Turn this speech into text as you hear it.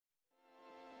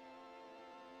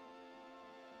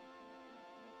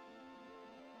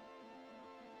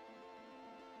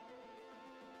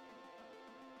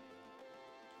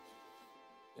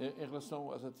Em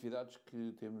relação às atividades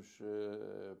que temos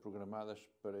programadas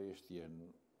para este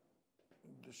ano,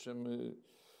 deixa-me,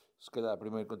 se calhar,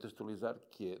 primeiro contextualizar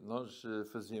que é, nós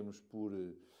fazemos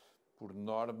por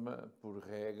norma, por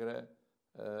regra,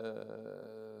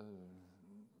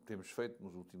 temos feito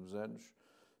nos últimos anos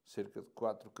cerca de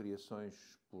 4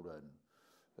 criações por ano.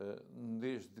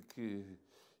 Desde que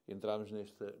entramos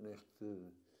neste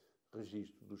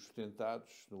registro dos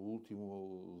sustentados, no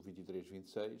último,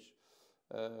 23-26,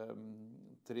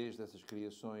 3 dessas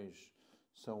criações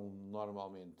são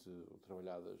normalmente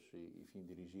trabalhadas e, enfim,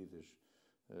 dirigidas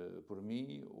por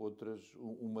mim. Outras,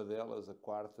 uma delas, a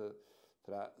quarta,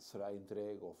 será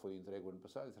entregue, ou foi entregue o ano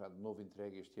passado, e será de novo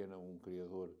entregue este ano a um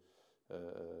criador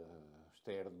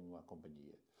externo à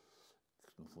companhia,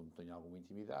 que no fundo tenha alguma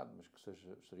intimidade, mas que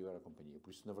seja exterior à companhia. Por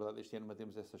isso, na verdade, este ano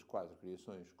mantemos essas 4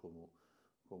 criações como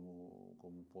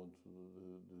ponto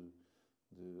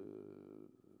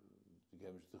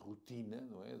digamos, de rotina,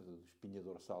 não é? De espinha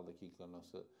dorsal daquilo que é o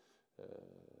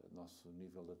nosso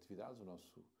nível de atividades,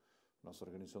 nossa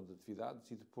organização de atividades,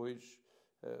 e depois,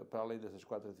 para além dessas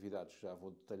 4 atividades que já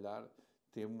vou detalhar,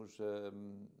 temos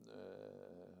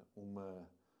uma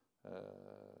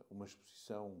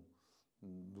exposição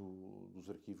dos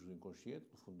arquivos do inconsciente,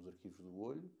 no fundo dos arquivos do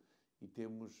olho, e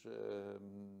temos,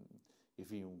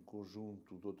 enfim, um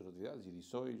conjunto de outras atividades,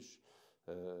 edições,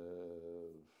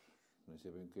 não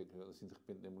sei bem o que é que, assim de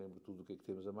repente nem me lembro tudo o que é que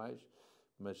temos a mais,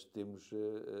 mas temos,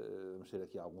 vamos ter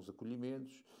aqui alguns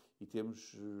acolhimentos e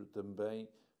temos também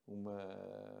uma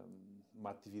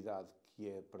atividade que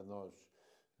é para nós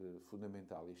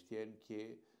fundamental este ano, que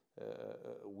é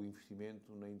o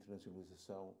investimento na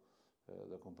internacionalização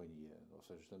da companhia. Ou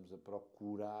seja, estamos a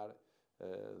procurar,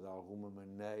 de alguma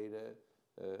maneira,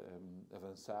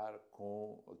 avançar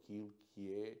com aquilo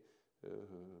que é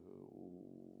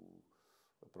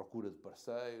a procura de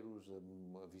parceiros, a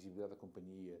visibilidade da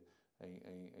companhia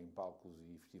em palcos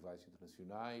e festivais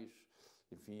internacionais,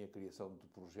 enfim, a criação de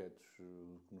projetos que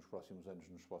nos próximos anos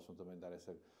nos possam também dar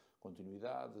essa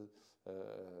continuidade,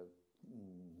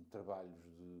 trabalhos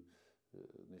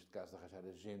neste caso, de arranjar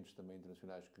agentes também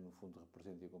internacionais que, no fundo,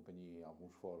 representem a companhia em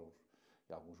alguns fóruns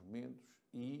e alguns momentos.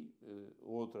 E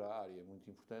outra área muito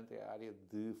importante é a área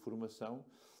de formação,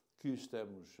 que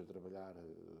estamos a trabalhar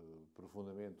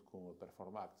profundamente com a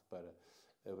Performact para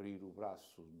abrir o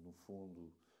braço, no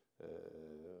fundo,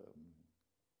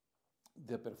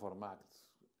 da Performact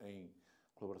em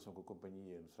colaboração com a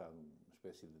companhia. Será uma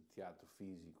espécie de teatro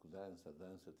físico, dança,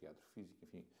 teatro físico,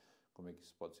 enfim, como é que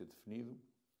isso pode ser definido.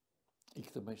 E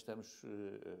que também estamos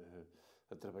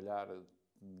a trabalhar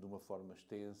de uma forma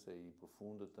extensa e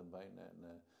profunda também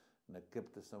na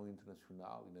captação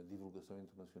internacional e na divulgação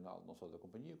internacional, não só da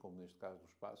companhia, como neste caso do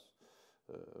espaço,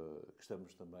 que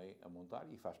estamos também a montar,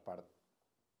 e faz parte,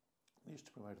 nestes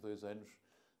primeiros 2 anos,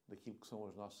 daquilo que são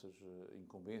as nossas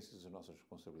incumbências, as nossas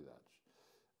responsabilidades.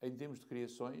 Em termos de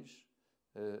criações,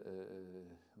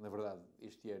 na verdade,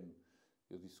 este ano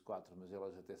eu disse 4, mas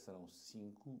elas até serão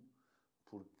 5,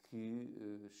 porque,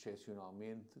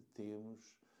 excepcionalmente,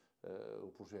 temos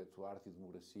o projeto Arte e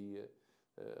Democracia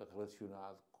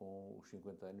relacionado com os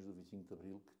 50 anos do 25 de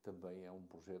Abril, que também é um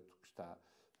projeto que está,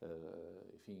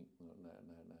 enfim,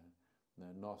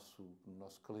 no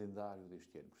nosso calendário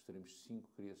deste ano. Porque teremos 5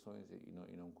 criações e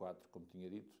não 4, como tinha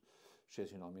dito,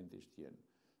 excepcionalmente este ano.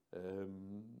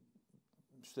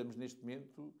 Estamos neste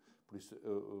momento, por isso,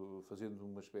 fazendo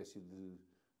uma espécie de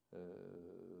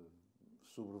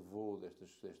sobrevoo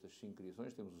destas 5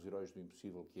 criações. Temos os Heróis do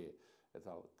Impossível, que é a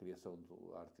tal criação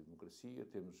do Arte e Democracia.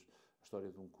 Temos a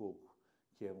História de um Coco,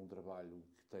 que é um trabalho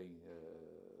que tem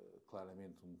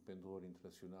claramente um pendor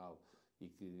internacional e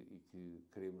que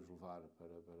queremos levar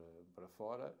para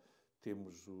fora.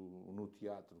 Temos no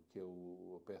teatro, que é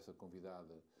a peça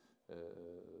convidada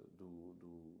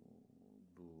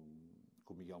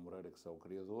com o Miguel Moreira, que será o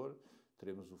criador.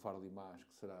 Teremos o Faro e Mais,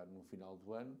 que será no final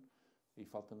do ano. E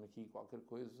falta-me aqui qualquer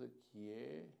coisa que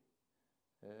é...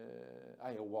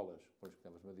 é o Wallace, pois que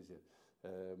estavas-me a dizer.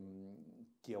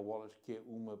 Que é o Wallace, que é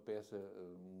uma peça,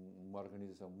 uma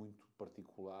organização muito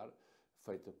particular,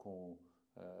 feita com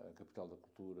a Capital da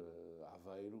Cultura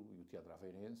Aveiro e o Teatro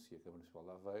Aveirense e a Câmara Municipal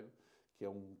de Aveiro, que é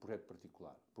um projeto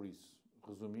particular. Por isso,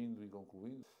 resumindo e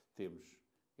concluindo, temos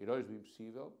Heróis do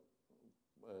Impossível,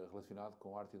 relacionado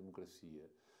com arte e democracia.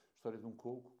 História de um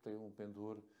Coco, que tem um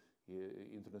pendor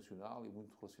internacional e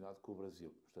muito relacionado com o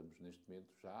Brasil. Estamos, neste momento,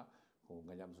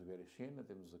 ganhámos o Iberescena,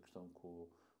 temos a questão com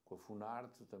a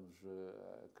Funarte, estamos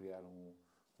a criar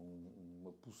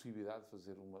uma possibilidade de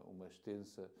fazer uma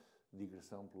extensa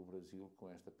digressão pelo Brasil com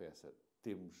esta peça.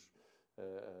 Temos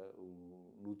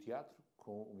no teatro,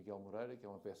 com o Miguel Moreira, que é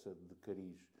uma peça de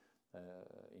cariz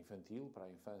infantil, para a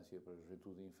infância, para a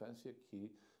juventude e infância,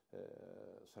 que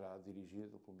será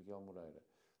dirigido pelo Miguel Moreira.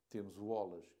 Temos o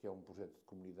Olas, que é um projeto de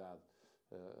comunidade,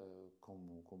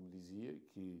 como dizia,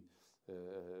 que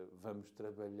vamos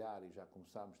trabalhar, e já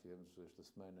começámos, tivemos esta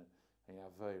semana em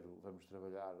Aveiro, vamos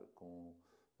trabalhar com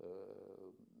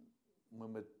uma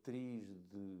matriz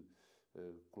de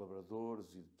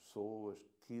colaboradores e de pessoas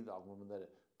que, de alguma maneira,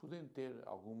 podem ter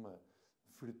alguma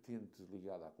vertente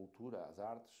ligada à cultura, às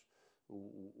artes.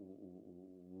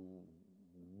 O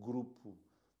grupo,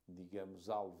 digamos,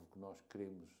 alvo que nós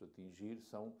queremos atingir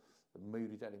são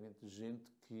maioritariamente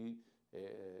gente que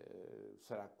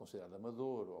será considerado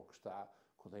amador ou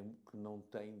que não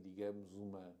tem, digamos,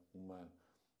 uma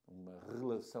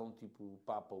relação tipo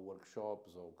Papa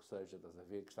Workshops ou o que seja, estás a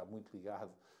ver, que está muito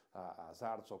ligado às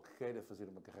artes ou que queira fazer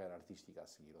uma carreira artística a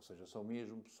seguir. Ou seja, são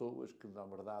mesmo pessoas que, na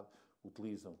verdade,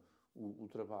 utilizam o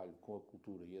trabalho com a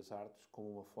cultura e as artes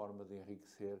como uma forma de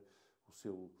enriquecer o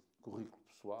seu currículo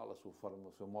pessoal, a sua forma,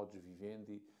 o seu modus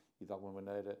vivendi e, de alguma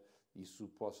maneira, isso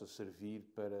possa servir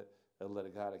para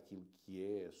alargar aquilo que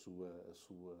é a sua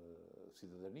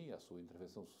cidadania, a sua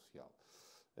intervenção social.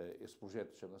 Esse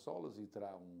projeto chama-se Olas e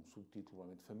terá um subtítulo,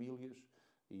 provavelmente Famílias,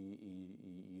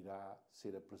 e irá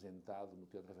ser apresentado no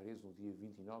Teatro Avarense no dia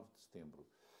 29 de setembro.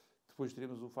 Depois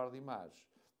teremos o Faro de Mais,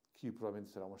 que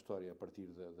provavelmente será uma história a partir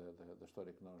da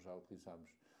história que nós já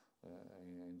utilizámos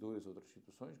em duas outras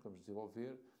situações que vamos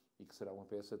desenvolver, e que será uma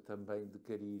peça também de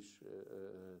cariz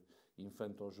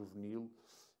infanto-juvenil.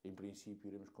 Em princípio,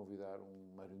 iremos convidar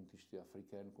um marionetista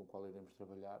africano com o qual iremos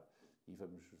trabalhar e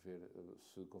vamos ver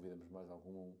se convidamos mais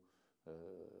algum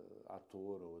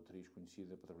ator ou atriz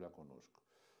conhecida para trabalhar connosco.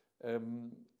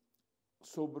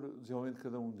 Sobre o desenvolvimento de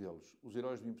cada um deles, Os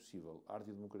Heróis do Impossível, Arte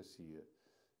e Democracia,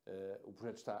 o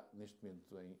projeto está, neste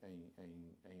momento,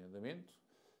 em andamento.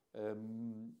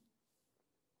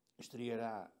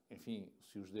 Estreará, enfim,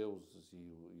 se os deuses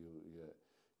e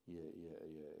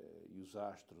os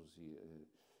astros,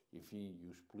 enfim, e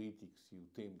os políticos e o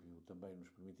tempo também nos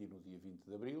permitir, no dia 20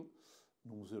 de abril,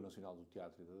 no Museu Nacional do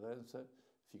Teatro e da Dança.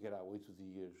 Ficará 8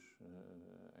 dias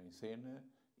em cena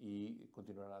e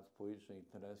continuará depois em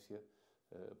itinerância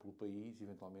pelo país.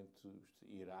 Eventualmente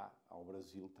irá ao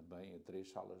Brasil também, a 3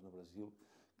 salas no Brasil,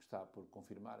 que está por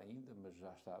confirmar ainda, mas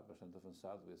já está bastante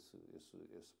avançado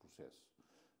esse processo.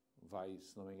 Vai,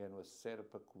 se não me engano, a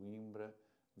Serpa, Coimbra,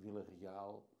 Vila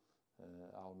Real,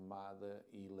 Almada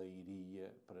e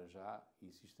Leiria para já.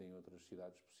 Existem outras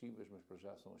cidades possíveis, mas para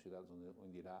já são as cidades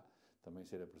onde irá também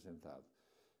ser apresentado.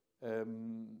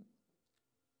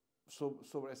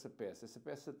 Sobre essa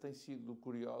peça tem sido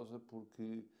curiosa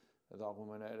porque, de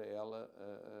alguma maneira, ela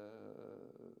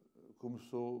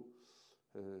começou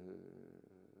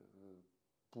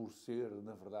por ser,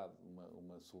 na verdade,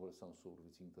 uma celebração sobre o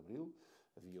 25 de Abril.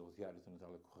 Havia o Diário da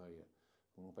Natália Correia,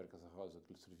 o Não Percas a Rosa,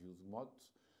 que lhe serviu de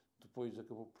mote. Depois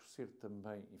acabou por ser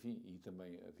também, enfim, e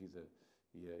também a vida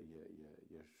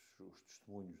os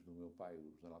testemunhos do meu pai,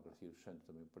 o João Garcia Miguel,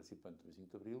 também participante do 25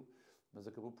 de Abril, mas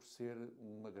acabou por ser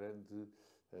uma grande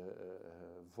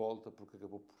volta, porque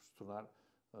acabou por se tornar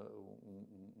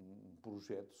um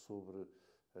projeto sobre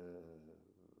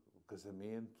o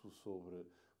casamento, sobre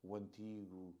o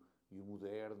antigo e o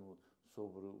moderno,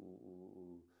 sobre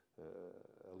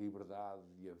a liberdade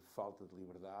e a falta de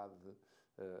liberdade,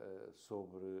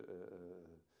 sobre,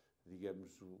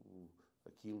 digamos,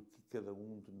 aquilo que cada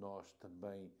um de nós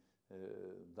também,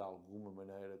 de alguma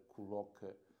maneira,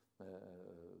 coloca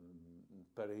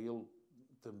para ele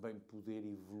também poder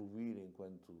evoluir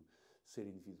enquanto ser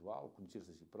individual,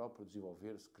 conhecer-se a si próprio,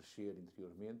 desenvolver-se, crescer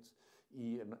interiormente,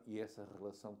 e essa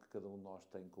relação que cada um de nós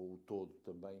tem com o todo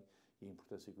também, e a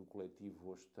importância que o coletivo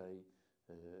hoje tem,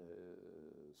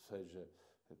 seja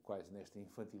quase nesta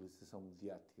infantilização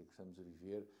mediática que estamos a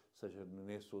viver, seja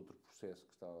nesse outro processo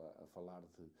que está a falar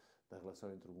da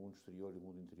relação entre o mundo exterior e o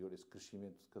mundo interior, esse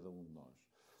crescimento de cada um de nós.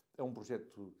 É um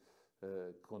projeto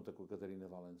que conta com a Catarina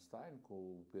Wallenstein, com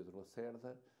o Pedro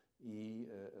Lacerda e,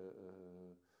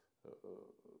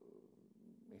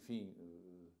 enfim,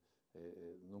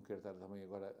 não quero estar também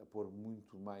agora a pôr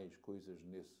muito mais coisas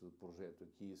nesse projeto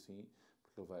aqui, assim,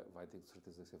 porque ele vai ter de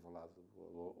certeza ser falado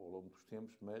ao longo dos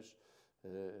tempos, mas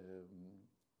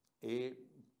é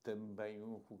também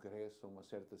um regresso a uma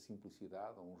certa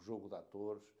simplicidade, a um jogo de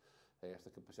atores, a esta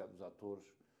capacidade dos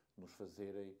atores nos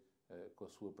fazerem, com a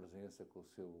sua presença, com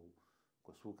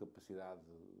a sua capacidade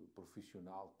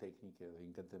profissional, técnica, de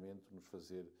encantamento, nos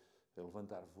fazer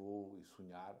levantar voo e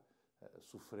sonhar,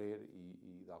 sofrer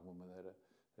e de alguma maneira,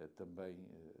 também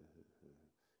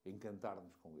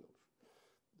encantar-nos com eles.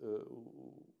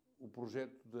 o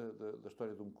projeto da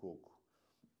história de um coco.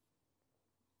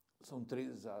 São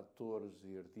 3 atores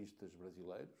e artistas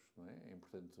brasileiros, não é? É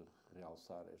importante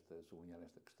realçar, sublinhar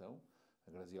esta questão.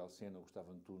 A Graziela Sena, o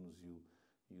Gustavo Antunes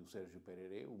e o Sérgio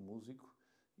Pereré, o músico,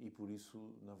 e por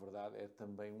isso, na verdade, é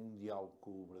também um diálogo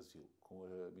com o Brasil, com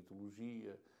a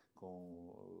mitologia,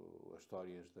 com as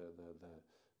histórias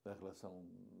da relação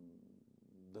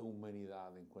da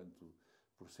humanidade enquanto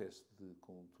processo de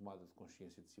tomada de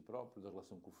consciência de si próprio, da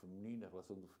relação com o feminino, a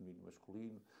relação do feminino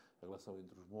masculino, a relação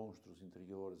entre os monstros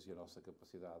interiores e a nossa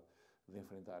capacidade de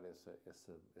enfrentar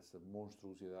essa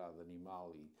monstruosidade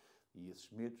animal e esses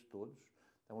medos todos.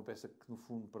 É uma peça que, no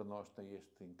fundo, para nós tem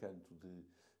este encanto de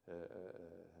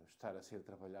estar a ser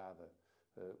trabalhada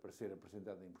para ser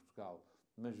apresentada em Portugal,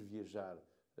 mas viajar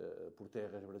por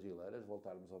terras brasileiras,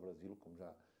 voltarmos ao Brasil, como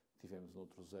já tivemos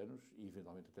noutros anos, e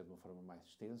eventualmente até de uma forma mais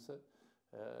extensa.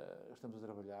 Estamos a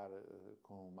trabalhar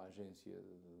com uma agência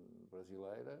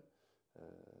brasileira,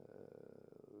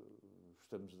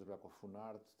 estamos a trabalhar com a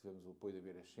Funarte, tivemos o apoio da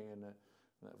Ver a Cena,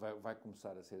 vai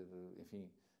começar a ser,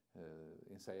 enfim,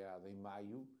 ensaiada em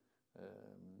maio,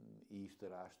 e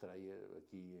estará à estreia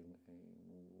aqui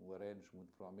em Larenos,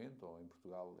 muito provavelmente, ou em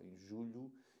Portugal em julho,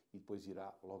 e depois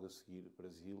irá logo a seguir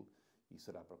Brasil, e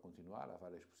será para continuar. Há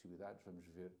várias possibilidades, vamos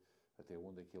ver até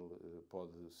onde é que ele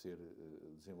pode ser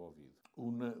desenvolvido.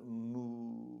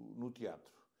 No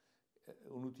teatro.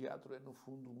 No teatro é, no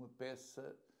fundo, uma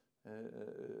peça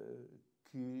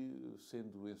que,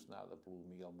 sendo encenada pelo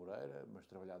Miguel Moreira, mas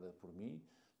trabalhada por mim,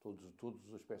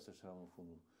 todas as peças serão, no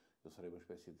fundo, eu serei uma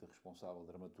espécie de responsável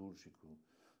dramatúrgico,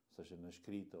 seja na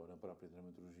escrita ou na própria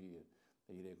dramaturgia,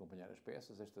 irei acompanhar as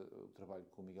peças. O trabalho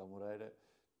com o Miguel Moreira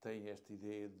tem esta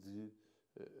ideia de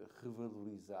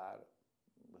revalorizar,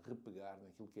 repegar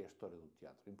naquilo que é a história do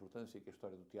teatro. A importância que a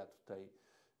história do teatro tem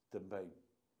também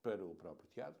para o próprio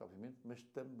teatro, obviamente, mas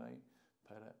também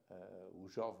para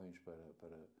os jovens,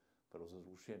 para os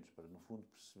adolescentes, para, no fundo,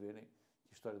 perceberem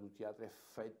que a história do teatro é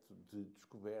feita de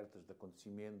descobertas, de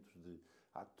acontecimentos, de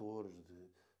atores, de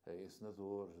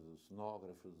encenadores, de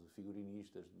cenógrafos, de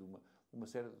figurinistas, de uma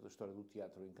série da história do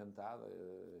teatro encantada,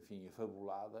 enfim,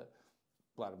 afabulada,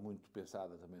 claro, muito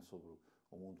pensada também sobre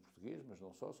o mundo português, mas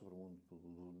não só, sobre o mundo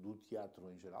do teatro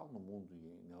em geral, no mundo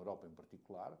e na Europa em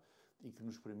particular, e que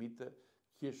nos permita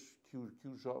que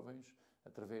os jovens,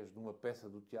 através de uma peça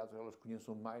do teatro, elas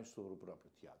conheçam mais sobre o próprio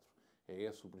teatro. É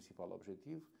esse o principal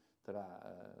objetivo.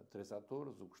 Terá 3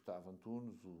 atores, o Gustavo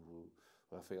Antunes, o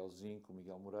Rafael Zinco, o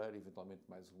Miguel Moreira, eventualmente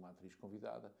mais uma atriz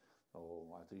convidada, ou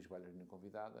uma atriz bailarina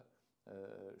convidada.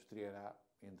 Estreará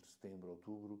entre setembro e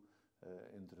outubro,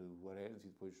 entre o Arenes, e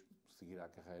depois seguirá a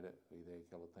carreira. A ideia é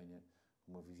que ela tenha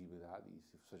uma visibilidade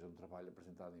e seja um trabalho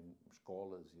apresentado em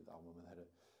escolas e, de alguma maneira,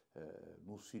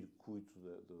 no circuito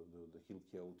daquilo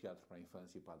que é o teatro para a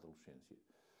infância e para a adolescência.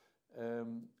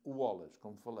 O Olas,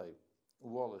 como falei,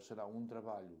 o Olas será um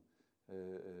trabalho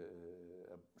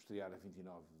a estrear a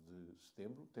 29 de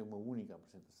setembro, tem uma única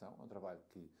apresentação, é um trabalho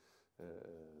que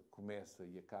começa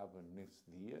e acaba nesse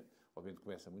dia, obviamente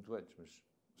começa muito antes,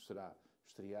 mas será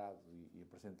estreado e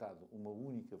apresentado uma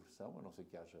única versão, a não ser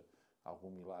que haja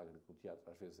algum milagre, que o teatro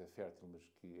às vezes é fértil, mas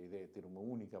que a ideia é ter uma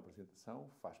única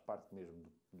apresentação, faz parte mesmo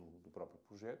do próprio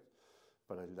projeto,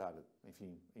 para lhe dar,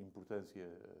 enfim, importância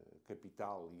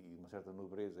capital e uma certa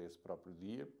nobreza a esse próprio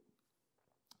dia.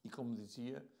 E, como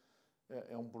dizia,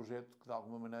 é um projeto que, de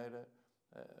alguma maneira,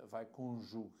 vai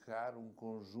conjugar um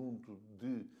conjunto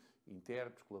de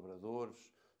intérpretes,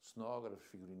 colaboradores, cenógrafos,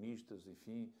 figurinistas,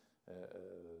 enfim,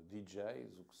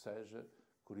 DJs, o que seja,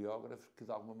 coreógrafos, que,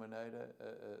 de alguma maneira,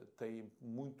 têm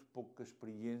muito pouca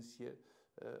experiência,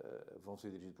 vão ser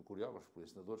dirigidos por coreógrafos, por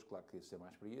encenadores, claro que esse é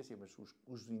mais experiência, mas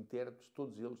os intérpretes,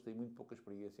 todos eles têm muito pouca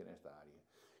experiência nesta área.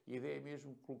 E a ideia é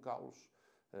mesmo colocá-los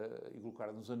e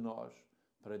colocar-nos a nós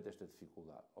perante esta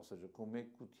dificuldade. Ou seja, como é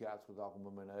que o teatro, de alguma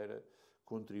maneira,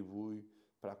 contribui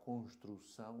para a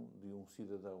construção de um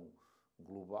cidadão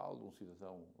global, de um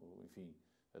cidadão, enfim,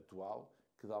 atual,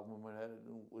 que, de alguma maneira,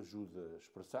 ajuda a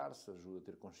expressar-se, ajuda a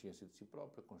ter consciência de si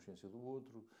próprio, consciência do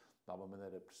outro, de alguma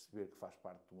maneira perceber que faz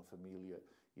parte de uma família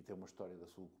e tem uma história da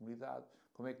sua comunidade.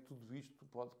 Como é que tudo isto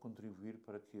pode contribuir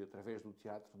para que, através do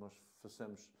teatro, nós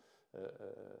façamos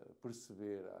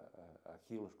perceber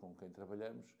àqueles com quem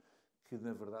trabalhamos que,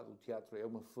 na verdade, o teatro é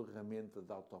uma ferramenta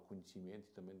de autoconhecimento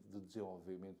e também de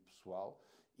desenvolvimento pessoal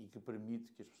e que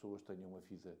permite que as pessoas tenham uma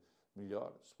vida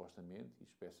melhor, supostamente, e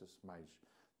expressa-se mais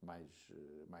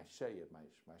cheia,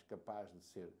 mais capaz de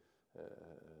ser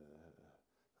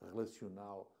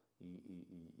relacional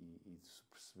e de se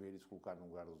perceber e se colocar no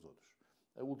lugar dos outros.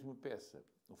 A última peça,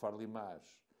 o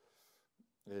Mais,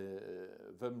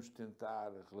 Vamos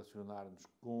tentar relacionar-nos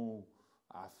com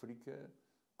a África,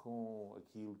 com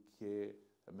aquilo que é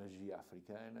a magia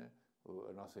africana,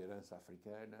 a nossa herança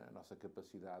africana, a nossa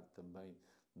capacidade também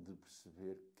de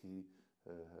perceber que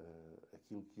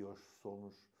aquilo que hoje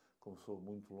somos começou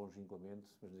muito longínquamente,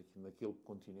 mas naquele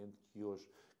continente que hoje,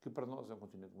 que para nós é um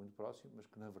continente muito próximo, mas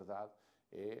que na verdade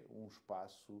é um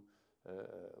espaço,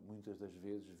 muitas das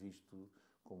vezes visto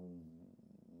como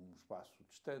um espaço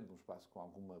distante, um espaço com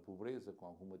alguma pobreza, com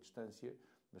alguma distância,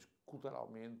 mas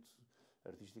culturalmente,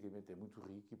 artisticamente é muito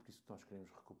rico e por isso que nós queremos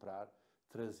recuperar,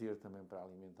 trazer também para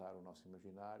alimentar o nosso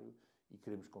imaginário e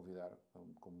queremos convidar,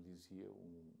 como dizia,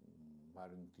 um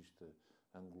marionetista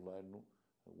angolano,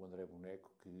 o André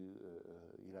Boneco, que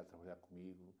irá trabalhar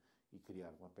comigo e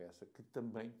criar uma peça que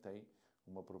também tem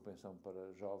uma propensão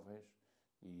para jovens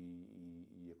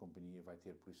e a companhia vai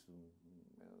ter, por isso,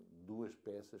 2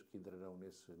 peças que entrarão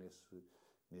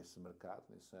nesse mercado,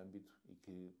 nesse âmbito e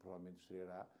que provavelmente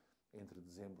estreará entre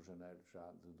dezembro e janeiro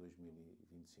já de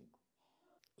 2025.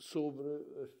 Sobre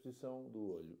a exposição do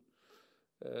olho.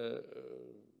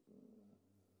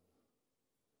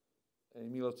 Em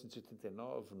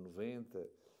 1989, 90,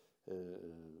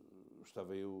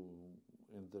 estava eu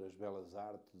entre as belas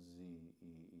artes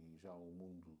e já um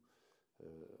mundo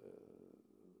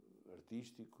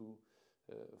artístico.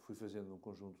 Fui fazendo um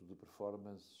conjunto de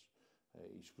performances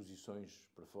e exposições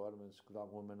performances que de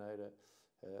alguma maneira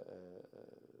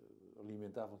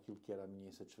alimentavam aquilo que era a minha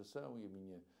insatisfação e a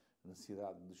minha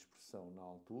necessidade de expressão na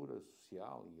altura,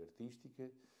 social e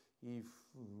artística, e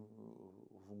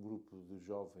houve um grupo de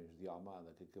jovens de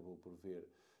Almada que acabou por ver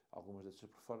algumas dessas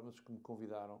performances que me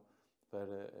convidaram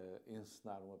para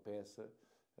encenar uma peça,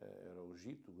 era o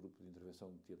GIT, o Grupo de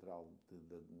Intervenção Teatral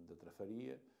da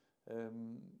Trafaria,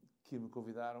 que me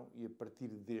convidaram e a partir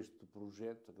deste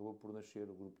projeto acabou por nascer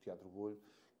o Grupo Teatro Bolho,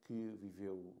 que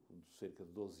viveu cerca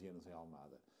de 12 anos em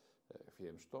Almada.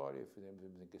 Fizemos história,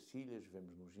 vivemos em Cacilhas,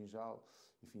 vivemos no Ginjal,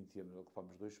 enfim,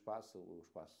 ocupámos 2 espaços, o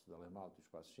espaço de Alemão e o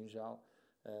espaço de Ginjal,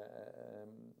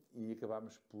 e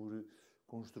acabámos por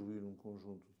construir um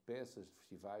conjunto de peças, de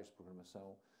festivais, de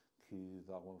programação, que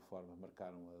de alguma forma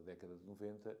marcaram a década de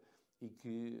 90 e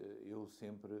que eu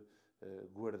sempre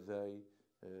guardei,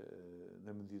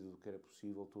 na medida do que era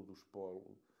possível, todo o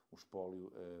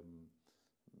espólio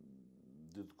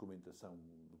de documentação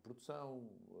de produção,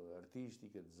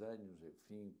 artística, desenhos,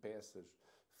 enfim, peças,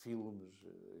 filmes,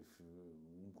 enfim,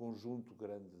 um conjunto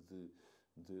grande de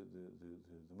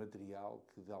material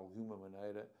que de alguma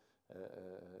maneira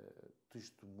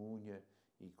testemunha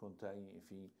e contém,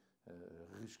 enfim,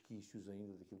 resquícios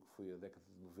ainda daquilo que foi a década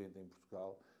de 90 em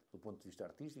Portugal, do ponto de vista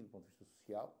artístico, do ponto de vista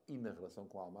social e na relação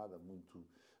com a Almada, muito,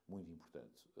 muito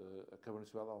importante. A Câmara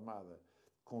Municipal de Almada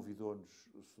convidou-nos,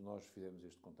 se nós fizemos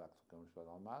este contacto com a Câmara Municipal de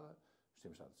Almada,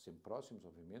 temos estado sempre próximos,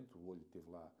 obviamente, o Olho esteve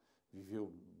lá,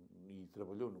 viveu e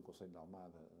trabalhou no Conselho de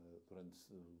Almada durante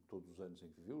todos os anos em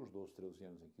que viveu, os 12, 13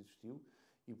 anos em que existiu,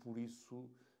 e por isso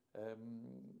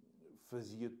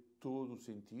fazia todo o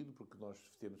sentido, porque nós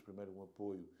temos primeiro um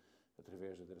apoio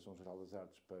através da Direção-Geral das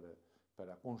Artes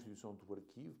para a constituição do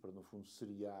arquivo, para no fundo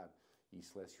seriar e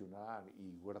selecionar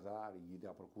e guardar e ir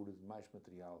à procura de mais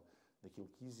material daquilo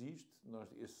que existe.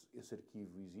 Esse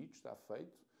arquivo existe, está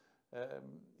feito,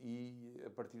 e a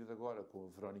partir de agora, com a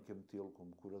Verónica Metelo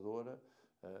como curadora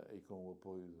e com o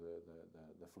apoio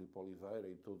da Filipe Oliveira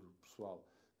e todo o pessoal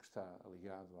que está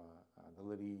ligado à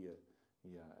Galeria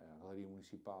e à Galeria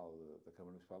Municipal da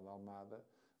Câmara Municipal de Almada,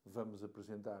 vamos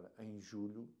apresentar em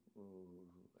julho,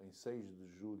 em 6 de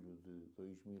julho de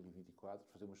 2024,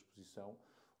 fazer uma exposição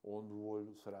onde o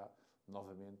olho será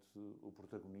novamente o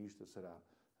protagonista, será,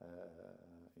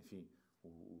 enfim,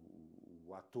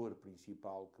 o ator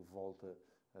principal que volta,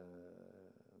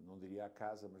 não diria à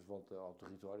casa, mas volta ao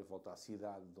território, volta à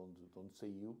cidade de onde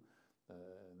saiu,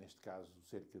 neste caso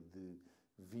cerca de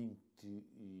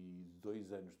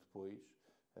 22 anos depois,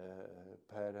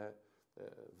 para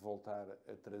voltar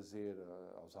a trazer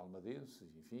aos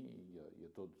almadenses, enfim, e a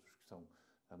todos que são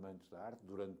amantes da arte,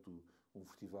 durante um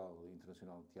Festival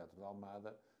Internacional de Teatro de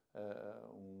Almada,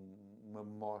 uma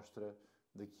mostra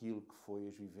daquilo que foi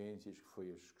as vivências, que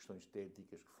foi as questões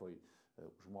estéticas, que foi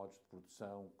os modos de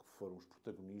produção, que foram os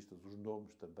protagonistas, os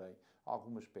nomes também,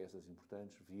 algumas peças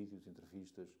importantes, vídeos,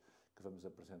 entrevistas que vamos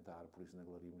apresentar, por isso, na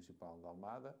Galeria Municipal de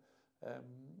Almada.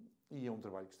 E é um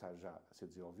trabalho que está já a ser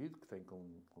desenvolvido, que tem,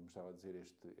 como estava a dizer,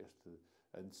 este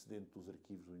antecedente dos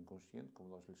arquivos do inconsciente, como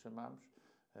nós lhe chamamos,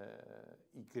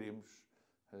 e queremos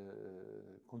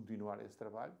continuar esse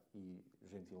trabalho e,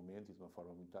 gentilmente e de uma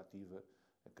forma muito ativa,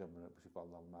 a Câmara Municipal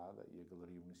de Almada e a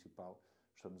Galeria Municipal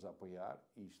estamos a apoiar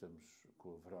e estamos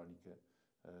com a Verónica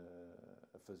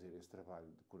a fazer esse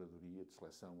trabalho de curadoria, de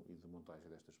seleção e de montagem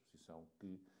desta exposição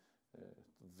que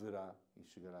verá e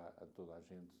chegará a toda a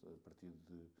gente a partir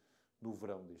do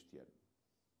verão deste ano.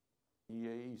 E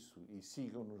é isso. E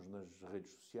sigam-nos nas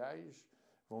redes sociais,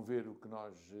 vão ver o que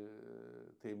nós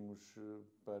temos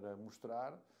para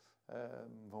mostrar,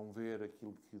 vão ver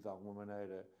aquilo que, de alguma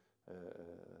maneira,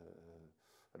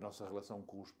 a nossa relação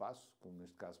com o espaço, como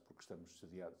neste caso porque estamos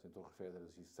sediados em Torres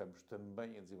Vedras e estamos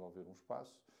também a desenvolver um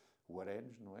espaço, o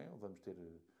Arenes, não é? Vamos ter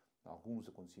alguns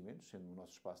acontecimentos, sendo o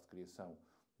nosso espaço de criação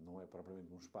não é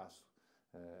propriamente um espaço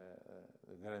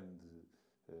grande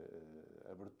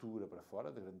abertura para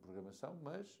fora, da grande programação,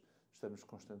 mas estamos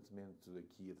constantemente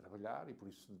aqui a trabalhar e por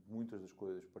isso muitas das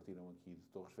coisas partiram aqui de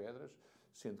Torres Vedras,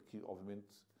 sendo que,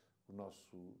 obviamente, o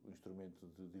nosso instrumento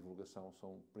de divulgação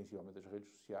são principalmente as redes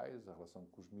sociais, a relação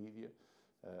com os mídia,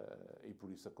 e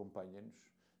por isso acompanhem-nos,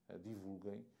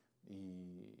 divulguem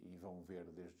e vão ver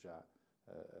desde já,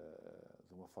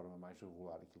 de uma forma mais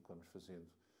regular, aquilo que vamos fazendo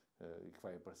e que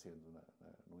vai aparecendo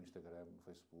no Instagram, no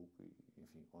Facebook, e,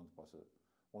 enfim,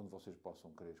 onde vocês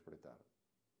possam querer espreitar.